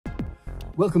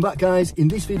Welcome back guys. In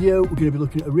this video we're going to be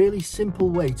looking at a really simple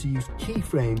way to use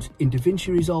keyframes in DaVinci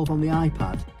Resolve on the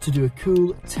iPad to do a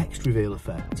cool text reveal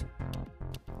effect.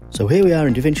 So here we are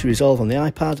in DaVinci Resolve on the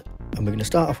iPad, and we're going to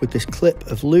start off with this clip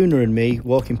of Luna and me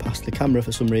walking past the camera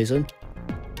for some reason.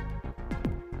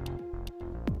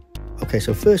 Okay,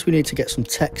 so first we need to get some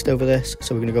text over this,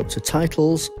 so we're going to go up to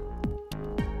Titles.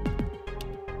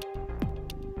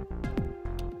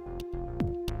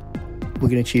 We're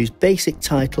going to choose Basic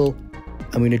Title,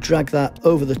 and we're going to drag that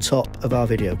over the top of our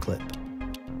video clip.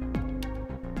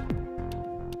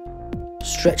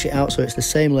 Stretch it out so it's the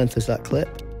same length as that clip.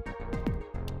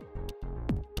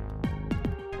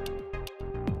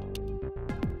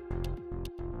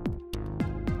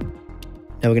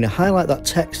 Now we're going to highlight that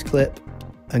text clip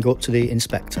and go up to the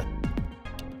inspector.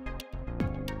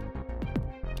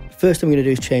 First thing we're going to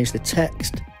do is change the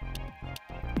text.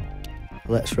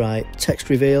 Let's write text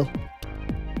reveal.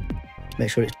 Make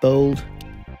sure it's bold.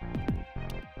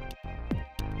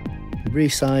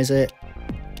 Resize it.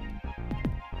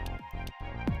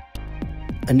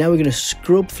 And now we're going to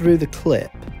scrub through the clip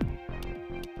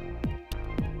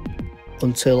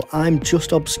until I'm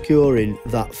just obscuring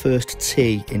that first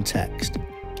T in text.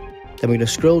 Then we're going to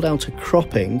scroll down to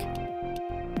cropping, and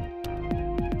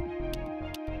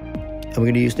we're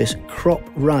going to use this crop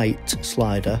right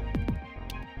slider.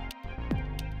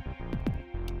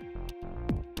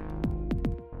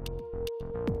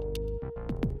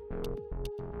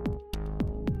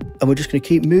 And we're just going to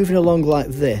keep moving along like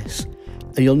this,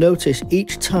 and you'll notice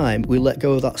each time we let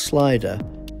go of that slider,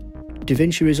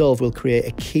 DaVinci Resolve will create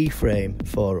a keyframe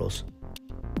for us.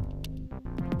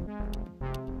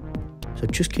 So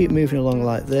just keep moving along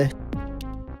like this.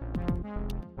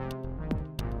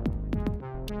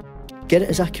 Get it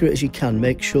as accurate as you can,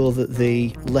 make sure that the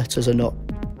letters are not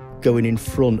going in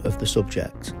front of the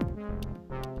subject.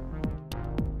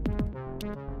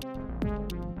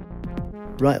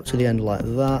 Right up to the end like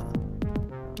that.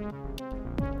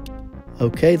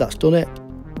 Okay, that's done it.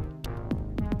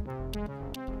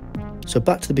 So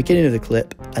back to the beginning of the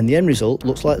clip, and the end result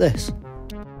looks like this.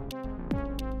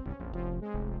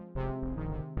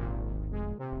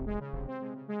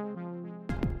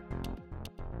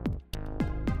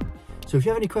 So if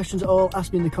you have any questions at all,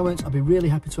 ask me in the comments. I'll be really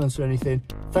happy to answer anything.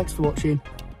 Thanks for watching.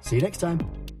 See you next time.